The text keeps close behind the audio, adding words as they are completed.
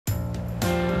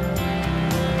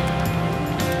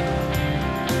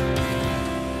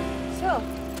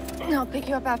I'll pick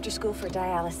you up after school for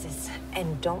dialysis.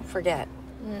 And don't forget,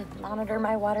 monitor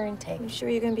my water intake. You sure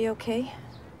you're gonna be okay?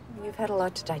 You've had a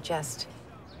lot to digest.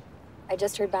 I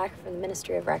just heard back from the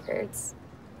Ministry of Records.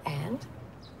 And?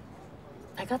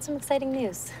 I got some exciting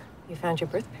news. You found your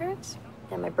birth parents?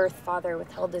 Yeah, my birth father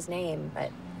withheld his name,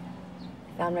 but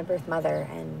I found my birth mother,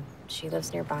 and she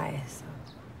lives nearby, so.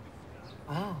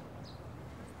 Wow.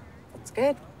 That's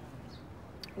good.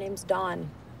 Her name's Dawn.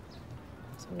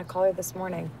 So I'm gonna call her this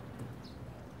morning.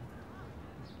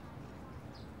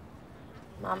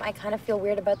 Mom, I kind of feel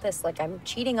weird about this, like I'm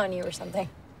cheating on you or something.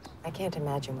 I can't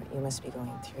imagine what you must be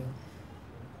going through.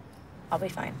 I'll be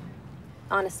fine.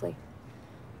 Honestly.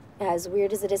 Yeah, as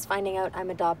weird as it is finding out I'm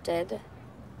adopted,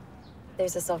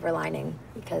 there's a silver lining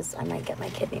because I might get my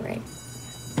kidney right.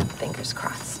 Fingers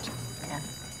crossed. Yeah.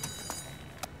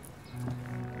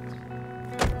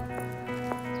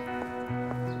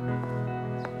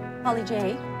 Holly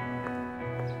J.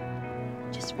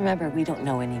 Just remember, we don't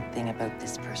know anything about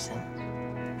this person.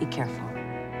 Be careful.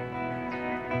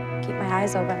 Keep my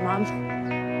eyes open, Mom.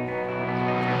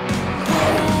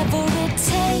 Whatever it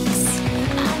takes,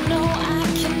 I know I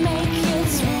can make it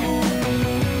through.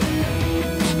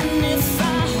 And if I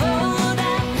hold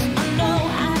out, I know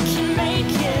I can make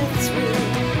it through.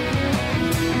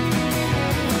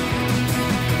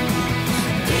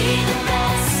 Be the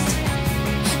best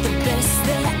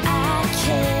that I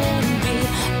can be.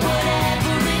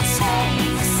 Whatever it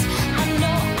takes, I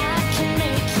know I can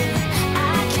make it. I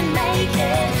can make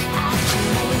it. I can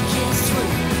make it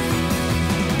through.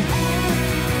 I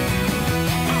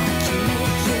can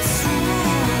make it through.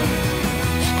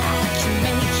 I can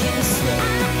make it through.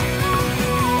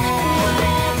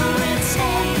 Whatever it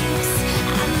takes,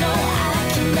 I know I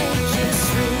can make it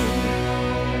through.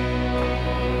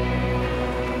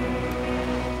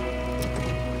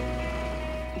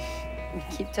 You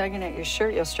keep tugging at your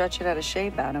shirt, you'll stretch it out of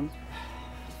shape, Adam.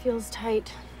 Feels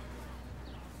tight.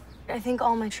 I think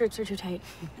all my shirts are too tight.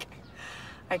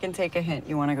 I can take a hint.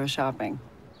 You want to go shopping?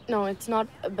 No, it's not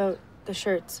about the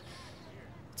shirts.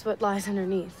 It's what lies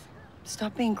underneath.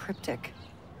 Stop being cryptic.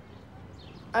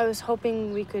 I was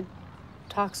hoping we could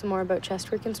talk some more about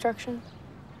chest reconstruction.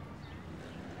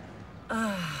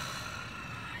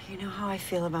 You know how I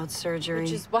feel about surgery.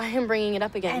 Which is why I'm bringing it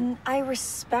up again. And I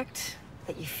respect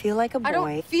that you feel like a boy. I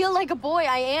don't feel like a boy,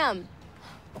 I am.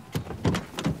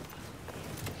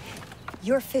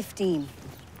 You're 15,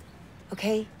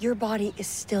 okay? Your body is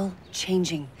still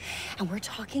changing. And we're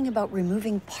talking about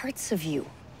removing parts of you.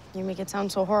 You make it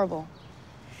sound so horrible.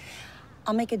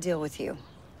 I'll make a deal with you.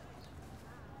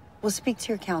 We'll speak to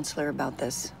your counselor about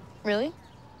this. Really?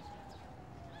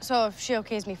 So if she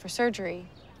okays me for surgery...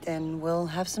 Then we'll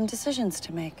have some decisions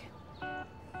to make.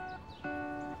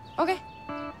 Okay.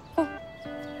 Cool.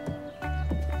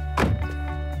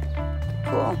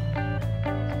 Cool.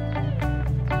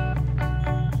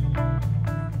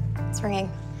 It's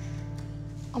ringing.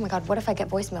 Oh my God, what if I get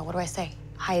voicemail? What do I say?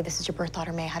 Hi, this is your birth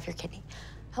daughter. May I have your kidney?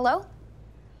 Hello?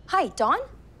 Hi, Dawn?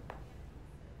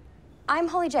 I'm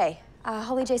Holly J.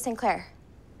 Holly J. St. Clair.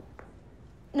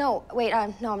 No, wait,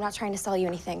 no, I'm not trying to sell you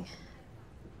anything.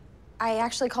 I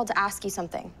actually called to ask you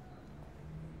something.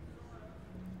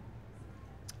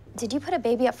 Did you put a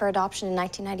baby up for adoption in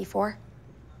 1994?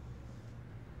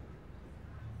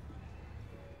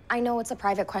 I know it's a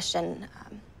private question.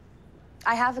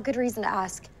 I have a good reason to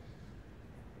ask.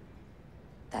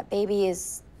 That baby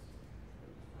is...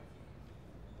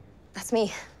 That's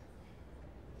me.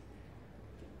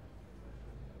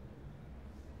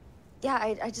 Yeah,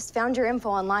 I just found your info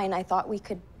online. I thought we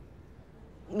could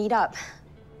meet up.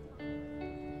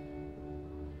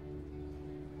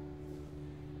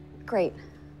 Great.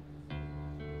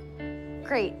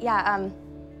 Great, yeah,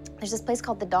 there's this place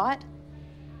called The Dot.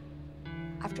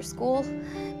 After school,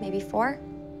 maybe 4.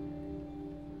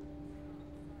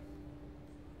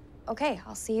 Okay,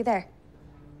 I'll see you there.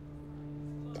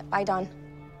 Yeah, bye, Dawn.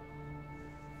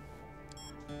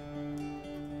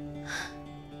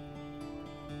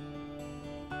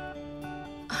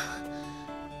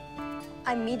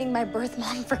 I'm meeting my birth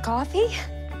mom for coffee?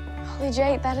 Holy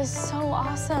J, that is so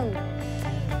awesome.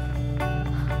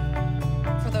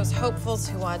 For those hopefuls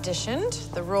who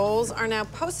auditioned, the roles are now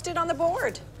posted on the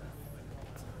board.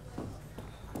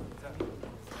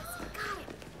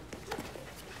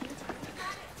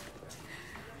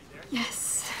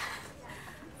 Yes.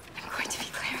 I'm going to be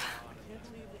Clara.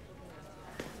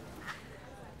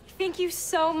 Thank you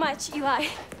so much, Eli.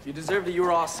 You deserved it. You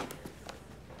were awesome.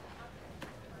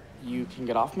 You can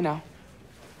get off me now.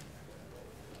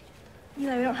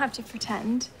 Eli, we don't have to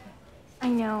pretend. I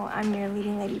know I'm your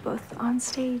leading lady both on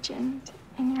stage and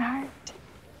in your heart.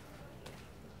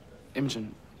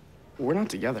 Imogen, we're not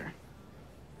together.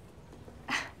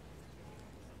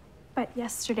 But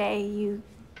yesterday, you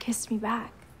kissed me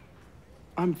back.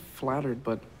 I'm flattered,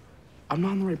 but I'm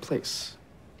not in the right place,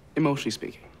 emotionally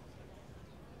speaking.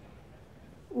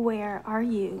 Where are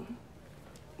you,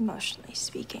 emotionally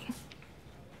speaking?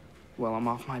 Well, I'm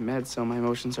off my meds, so my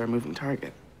emotions are a moving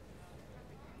target.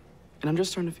 And I'm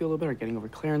just starting to feel a little better, getting over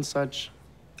Claire and such.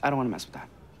 I don't want to mess with that.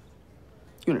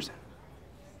 You understand?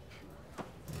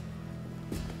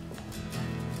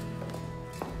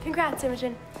 Congrats,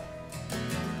 Imogen.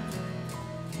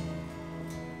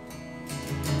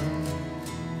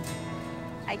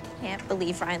 I can't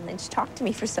believe Ryan Lynch talked to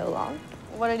me for so long.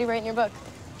 What did he write in your book?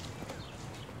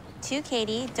 To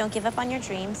Katie, don't give up on your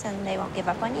dreams and they won't give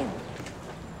up on you.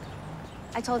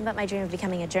 I told him about my dream of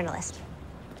becoming a journalist.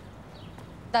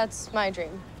 That's my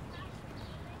dream.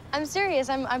 I'm serious.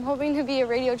 I'm hoping to be a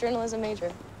radio journalism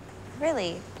major.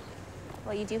 Really?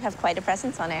 Well, you do have quite a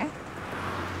presence on air.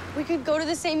 We could go to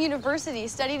the same university,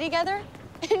 study together.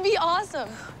 It'd be awesome.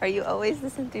 Are you always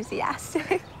this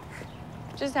enthusiastic?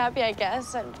 Just happy, I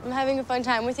guess. I'm having a fun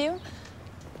time with you.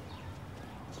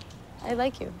 I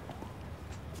like you.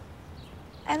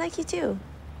 I like you too.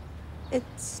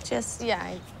 It's just...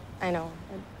 Yeah, I know.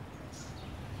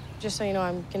 Just so you know,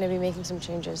 I'm gonna be making some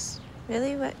changes.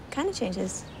 Really? What kind of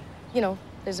changes? You know,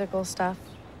 physical stuff.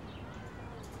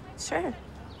 Sure.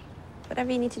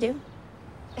 Whatever you need to do.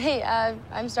 Hey,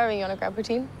 I'm starving. You wanna grab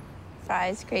poutine?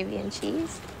 Fries, gravy, and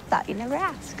cheese. Thought you'd never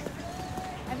ask.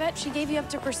 I bet she gave you up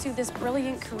to pursue this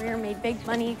brilliant career, made big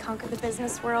money, conquer the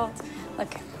business world.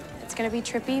 Look, it's gonna be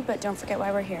trippy, but don't forget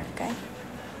why we're here, okay?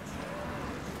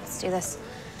 Let's do this.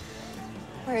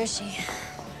 Where is she?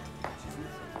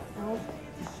 No.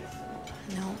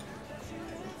 No.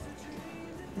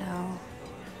 No.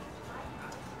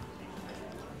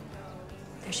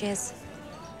 There she is.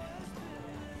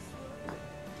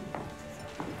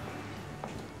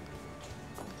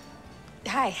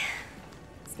 Hi.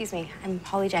 Excuse me, I'm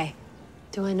Holly J.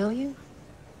 Do I know you?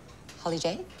 Holly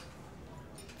J?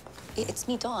 It's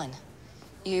me, Dawn.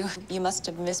 You must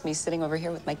have missed me sitting over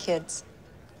here with my kids.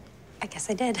 I guess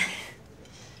I did.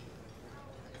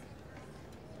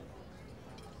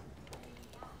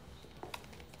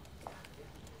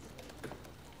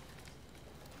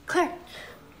 Claire.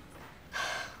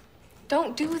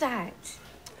 Don't do that.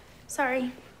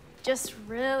 Sorry. Just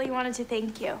really wanted to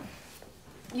thank you.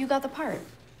 You got the part.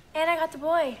 And I got the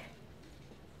boy.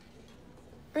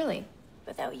 Really?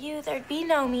 Without you, there'd be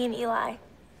no me and Eli.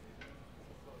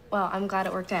 Well, I'm glad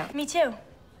it worked out. Me too.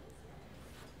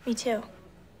 Me too.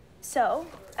 So,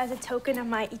 as a token of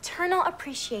my eternal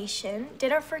appreciation,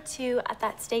 dinner for two at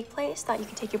that steak place. Thought you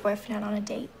could take your boyfriend out on a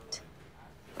date.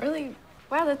 Really?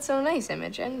 Wow, that's so nice,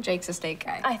 Imogen. Jake's a steak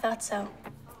guy. I thought so.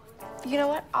 You know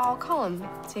what? I'll call him.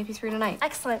 See if he's free tonight.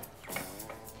 Excellent.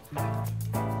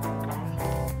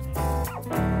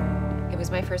 It was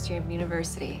my first year of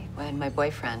university when my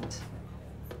boyfriend,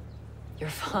 your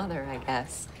father, I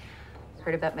guess,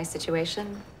 heard about my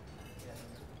situation.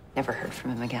 Never heard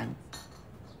from him again.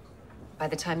 By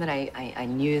the time that I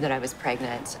knew that I was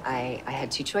pregnant, I had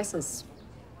two choices.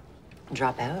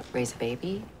 Drop out, raise a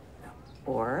baby,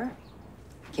 or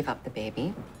give up the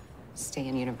baby, stay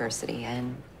in university,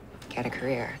 and get a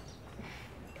career.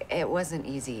 It wasn't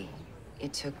easy.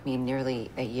 It took me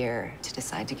nearly a year to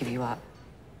decide to give you up.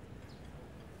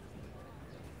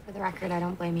 For the record, I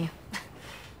don't blame you.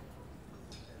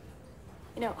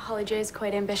 You know, Holly J is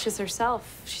quite ambitious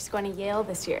herself. She's going to Yale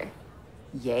this year.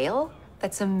 Yale?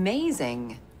 That's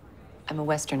amazing. I'm a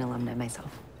Western alumni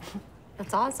myself.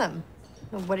 That's awesome.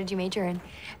 What did you major in?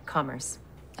 Commerce.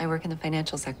 I work in the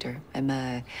financial sector. I'm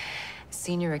a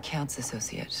senior accounts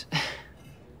associate.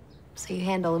 So you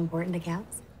handle important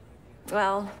accounts?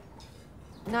 Well,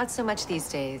 not so much these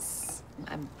days.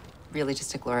 I'm really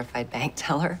just a glorified bank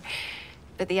teller.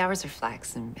 But the hours are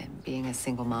flex, and being a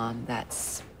single mom,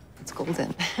 it's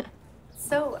golden.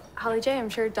 So, Holly J, I'm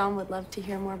sure Dawn would love to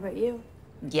hear more about you.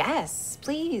 Yes,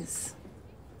 please.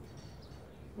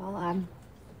 Well, I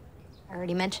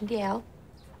already mentioned Yale.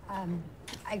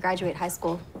 I graduate high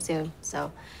school soon,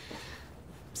 so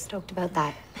stoked about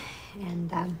that.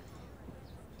 And,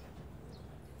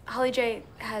 Holly J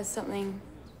has something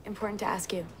important to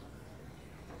ask you.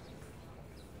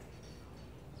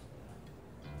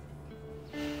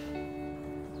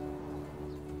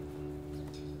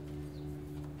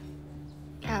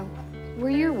 were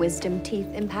your wisdom teeth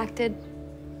impacted?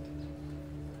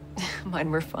 Mine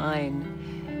were fine.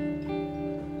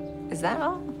 Is that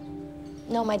all?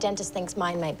 No, my dentist thinks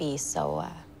mine might be, so,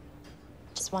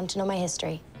 just wanted to know my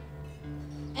history.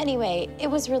 Anyway, it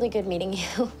was really good meeting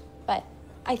you, but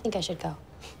I think I should go.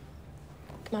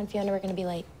 Come on, Fiona, we're gonna be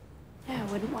late. Yeah,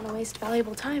 wouldn't want to waste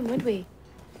valuable time, would we?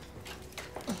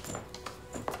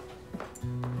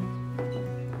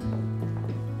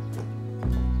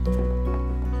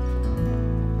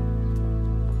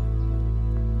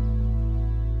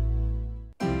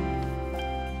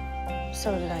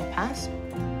 So did I pass?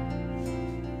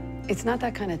 It's not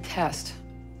that kind of test.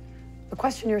 The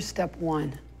questionnaire is step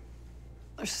one.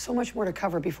 There's so much more to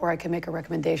cover before I can make a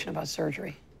recommendation about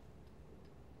surgery.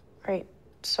 Great.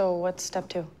 So what's step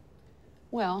two?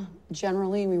 Well,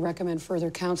 generally, we recommend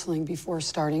further counseling before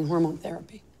starting hormone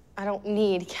therapy. I don't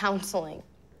need counseling.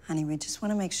 Honey, we just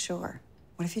want to make sure.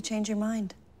 What if you change your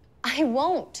mind? I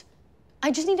won't. I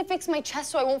just need to fix my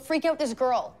chest so I won't freak out this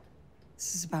girl.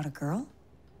 This is about a girl?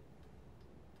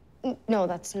 No,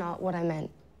 that's not what I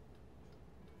meant.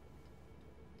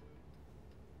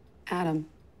 Adam,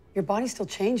 your body's still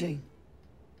changing.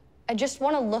 I just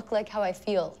want to look like how I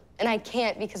feel, and I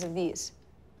can't because of these.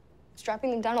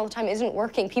 Strapping them down all the time isn't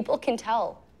working. People can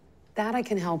tell. That I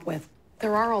can help with.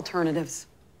 There are alternatives.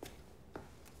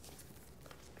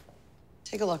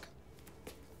 Take a look.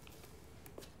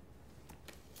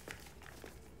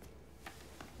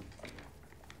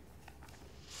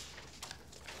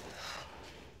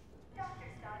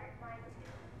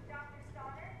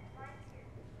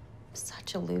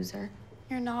 Such a loser.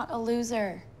 You're not a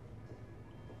loser.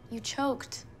 You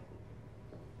choked.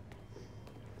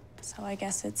 So I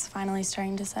guess it's finally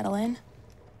starting to settle in.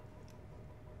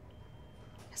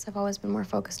 Guess I've always been more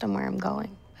focused on where I'm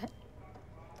going, but...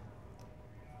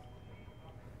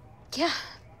 Yeah.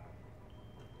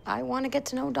 I want to get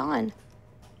to know Dawn.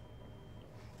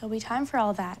 There'll be time for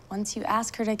all that once you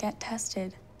ask her to get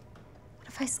tested. What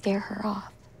if I scare her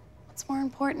off? What's more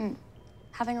important?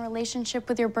 Having a relationship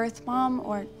with your birth mom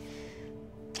or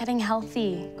getting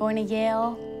healthy, going to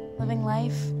Yale, living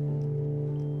life?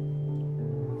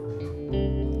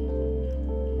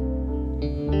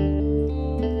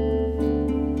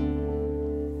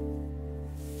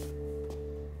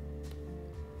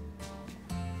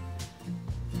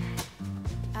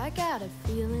 I got a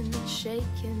feeling it's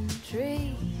shaking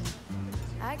tree.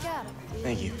 I got a feeling.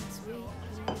 Thank you.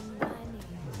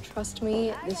 Trust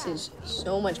me, this is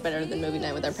so much better than movie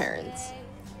night with our parents.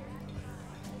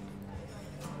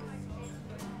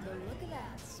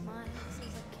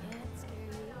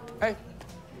 Hey,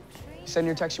 you said in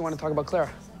your text you want to talk about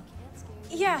Clara.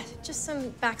 Yeah, just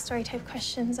some backstory type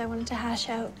questions I wanted to hash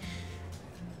out.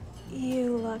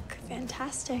 You look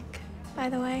fantastic, by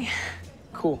the way.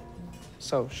 Cool.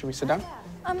 So, should we sit down?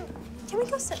 Can we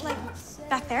go sit, like,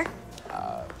 back there?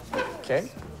 Okay.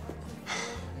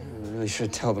 I really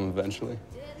should tell them eventually.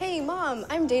 Hey, Mom,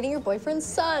 I'm dating your boyfriend's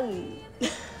son.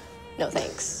 No,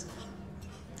 thanks.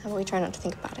 How about we try not to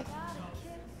think about it?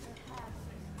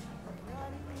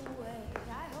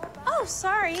 Oh,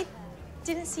 sorry.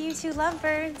 Didn't see you two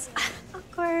lovebirds.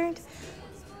 Awkward.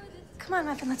 Come on,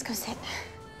 Muffin, let's go sit.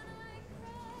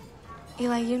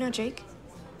 Eli, you know Jake?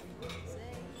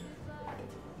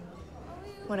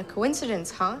 What a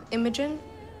coincidence, huh, Imogen?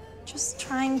 Just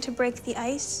trying to break the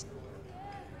ice.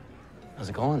 How's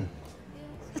it going?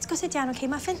 Let's go sit down, okay,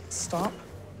 Muffin? Stop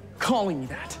calling me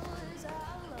that.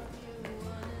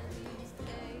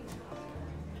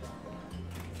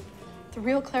 The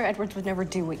real Claire Edwards would never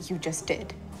do what you just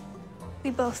did. We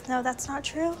both know that's not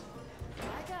true.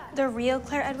 The real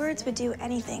Claire Edwards would do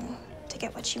anything to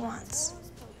get what she wants.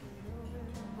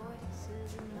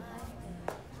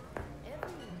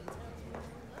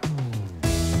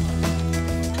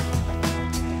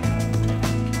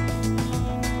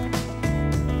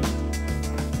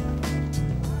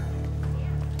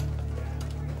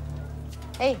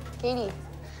 Hey, Katie.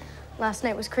 Last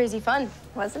night was crazy fun,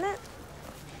 wasn't it?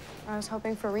 I was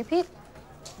hoping for a repeat.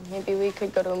 Maybe we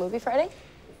could go to a movie Friday?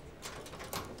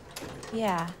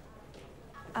 Yeah.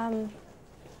 Adam,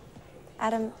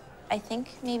 I think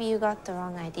maybe you got the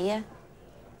wrong idea.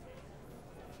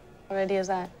 What idea is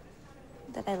that?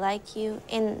 That I like you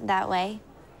in that way.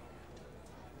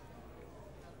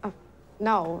 Oh,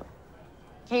 no.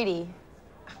 Katie,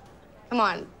 come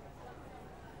on.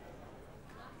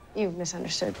 You've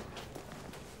misunderstood.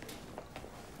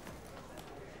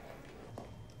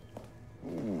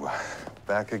 Ooh,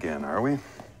 back again, are we?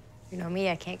 You know me,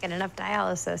 I can't get enough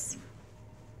dialysis.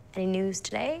 Any news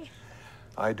today?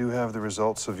 I do have the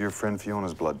results of your friend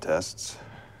Fiona's blood tests.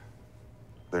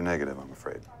 They're negative, I'm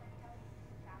afraid.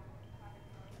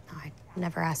 No, I'd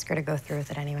never ask her to go through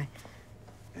with it anyway.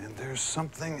 And there's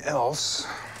something else.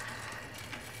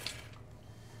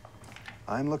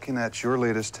 I'm looking at your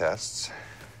latest tests,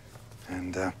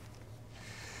 and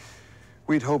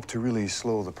we'd hope to really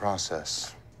slow the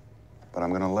process, but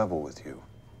I'm gonna level with you.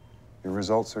 Your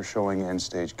results are showing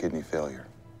end-stage kidney failure.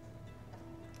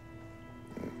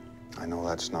 I know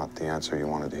that's not the answer you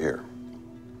wanted to hear.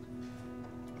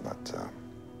 But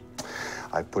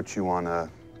I put you on a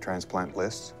transplant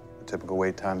list. The typical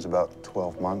wait time's about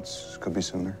 12 months. Could be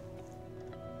sooner.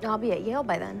 I'll be at Yale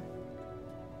by then.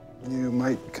 You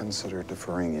might consider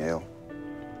deferring Yale.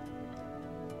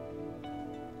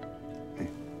 Hey,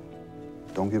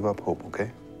 don't give up hope,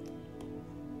 okay?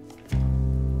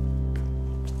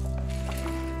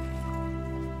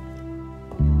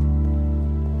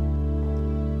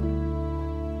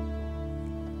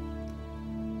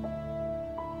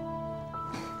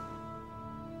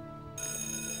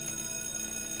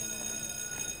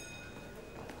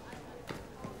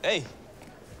 Hey,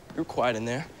 you're quiet in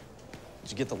there.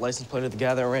 Did you get the license plate of the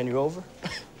guy that ran you over?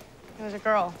 It was a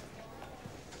girl.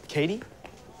 Katie?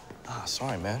 Ah,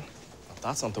 sorry, man. I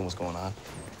thought something was going on.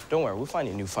 Don't worry, we'll find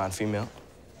you a new fine female.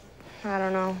 I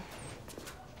don't know.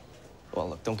 Well,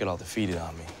 look, don't get all defeated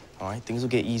on me, all right? Things will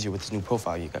get easier with this new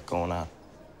profile you got going on.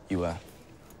 You,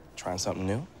 trying something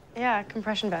new? Yeah,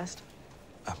 compression vest.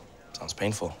 Oh, sounds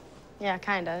painful. Yeah,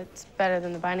 kinda. It's better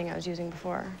than the binding I was using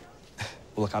before.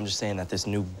 Well, look, I'm just saying that this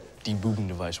new deboobing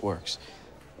device works.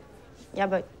 Yeah,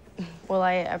 but will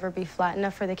I ever be flat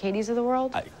enough for the Katies of the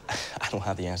world? I don't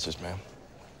have the answers, ma'am.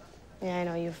 Yeah, I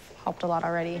know. You've helped a lot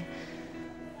already.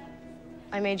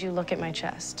 I made you look at my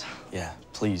chest. Yeah,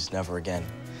 please, never again.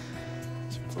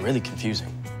 It's really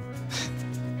confusing.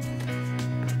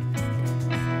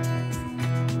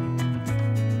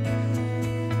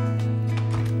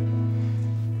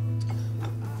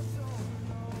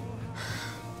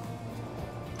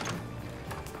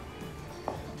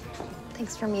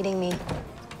 Thanks for meeting me,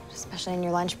 especially in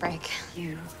your lunch break.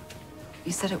 You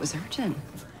said it was urgent.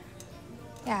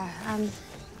 Yeah,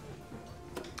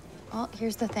 well,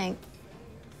 here's the thing.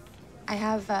 I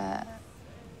have a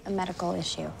medical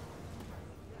issue.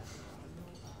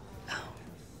 Oh.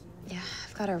 Yeah,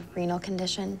 I've got a renal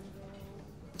condition.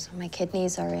 So my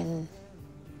kidneys are in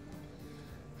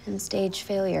end-stage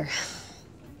failure.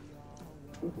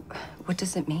 What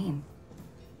does it mean?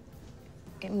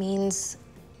 It means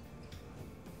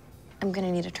I'm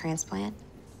gonna need a transplant.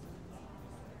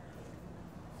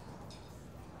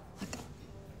 Look,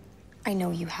 I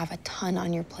know you have a ton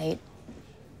on your plate,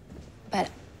 but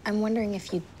I'm wondering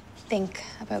if you'd think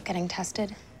about getting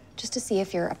tested, just to see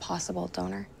if you're a possible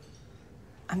donor.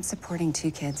 I'm supporting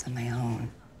 2 kids on my own.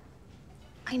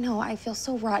 I know, I feel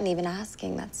so rotten even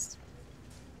asking. That's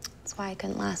why I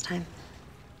couldn't last time.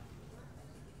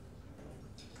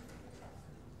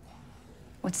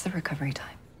 What's the recovery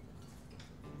time?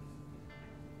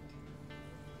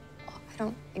 I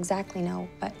don't exactly know,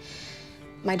 but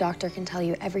my doctor can tell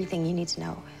you everything you need to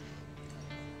know.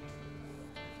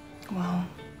 Well,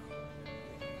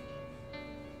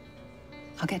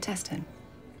 I'll get tested,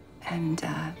 and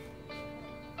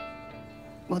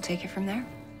we'll take it from there.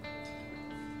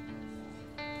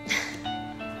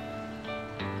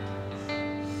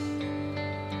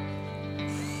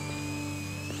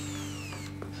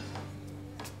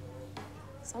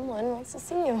 Someone wants to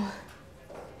see you.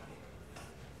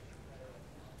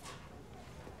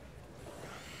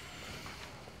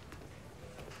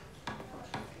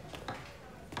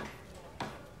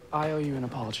 I owe you an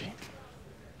apology.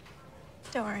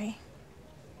 Don't worry.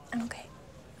 I'm okay.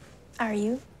 How are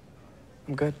you?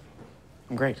 I'm good.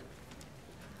 I'm great.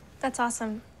 That's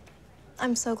awesome.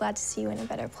 I'm so glad to see you in a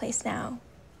better place now,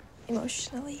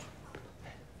 emotionally.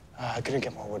 I couldn't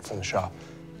get more wood from the shop.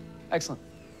 Excellent.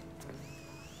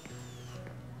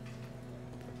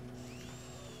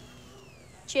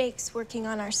 Jake's working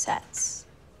on our sets.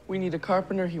 We need a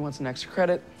carpenter. He wants an extra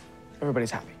credit.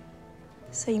 Everybody's happy.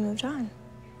 So you moved on.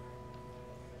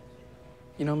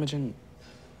 You know, Imogen,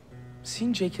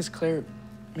 seeing Jake kiss Claire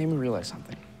made me realize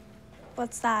something.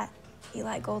 What's that,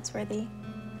 Eli Goldsworthy?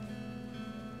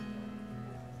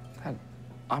 That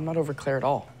I'm not over Claire at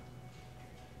all.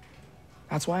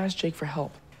 That's why I asked Jake for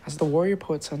help. As the warrior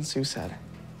poet Sun Tzu said,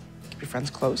 keep your friends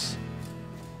close,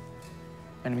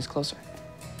 enemies closer.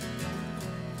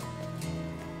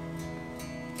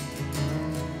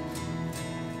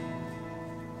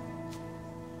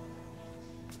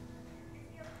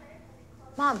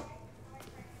 Mom,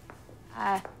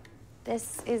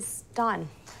 this is Dawn.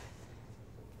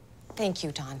 Thank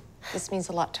you, Dawn. This means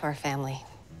a lot to our family.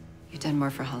 You've done more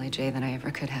for Holly J than I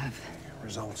ever could have.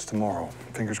 Results tomorrow.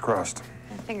 Fingers crossed.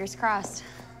 Fingers crossed.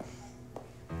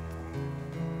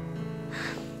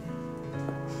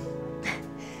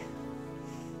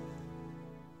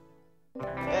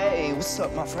 Hey, what's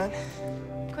up, my friend?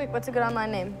 Quick, what's a good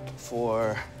online name?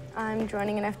 For... I'm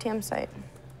joining an FTM site.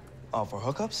 Oh, for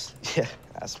hookups? Yeah,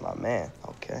 that's my man.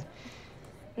 Okay.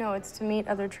 No, it's to meet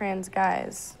other trans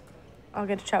guys. I'll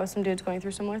get to chat with some dudes going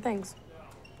through similar things.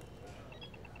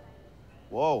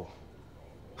 Whoa.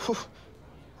 Whew.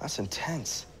 That's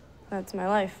intense. That's my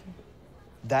life.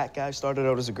 That guy started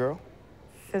out as a girl?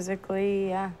 Physically,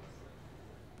 yeah.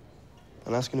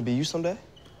 And that's gonna be you someday?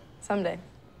 Someday.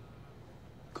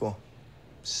 Cool.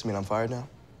 Does this mean I'm fired now?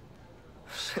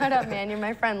 Shut up, man. You're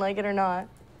my friend, like it or not.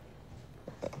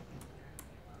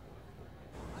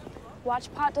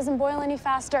 Watch pot doesn't boil any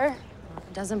faster.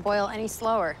 It doesn't boil any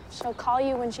slower. She'll call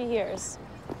you when she hears.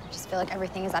 I just feel like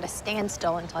everything is at a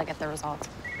standstill until I get the results.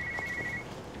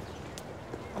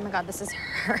 Oh my God, this is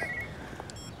her.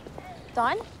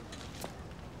 Dawn?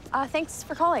 Thanks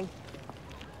for calling.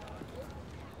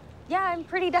 Yeah, I'm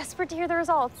pretty desperate to hear the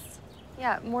results.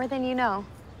 Yeah, more than you know.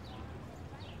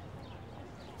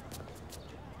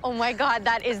 Oh my God,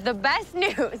 that is the best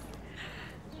news.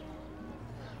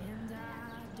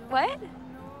 What?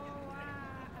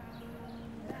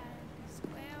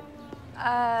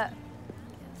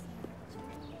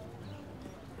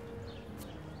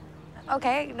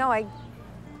 Okay, no, I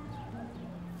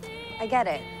get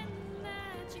it.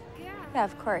 Yeah,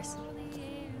 of course.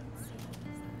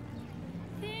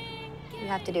 You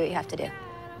have to do what you have to do.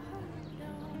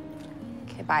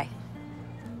 Okay, bye.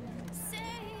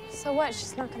 So what,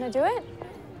 she's not gonna do it?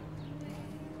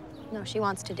 No, she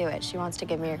wants to do it. She wants to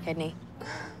give me her kidney.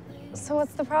 So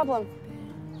what's the problem?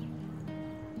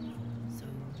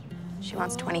 She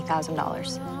wants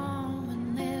 $20,000.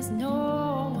 There's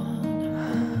no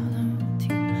one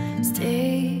to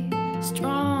stay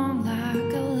strong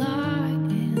like a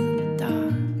light in the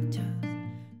dark.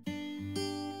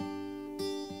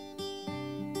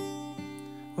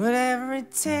 Whatever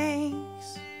it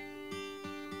takes,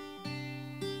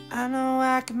 I know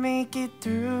I can make it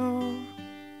through.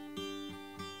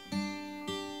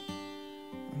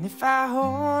 And if I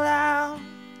hold out,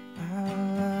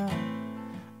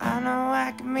 I know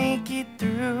I can make it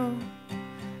through.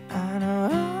 I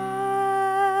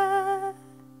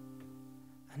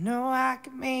know I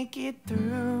can make it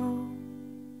through.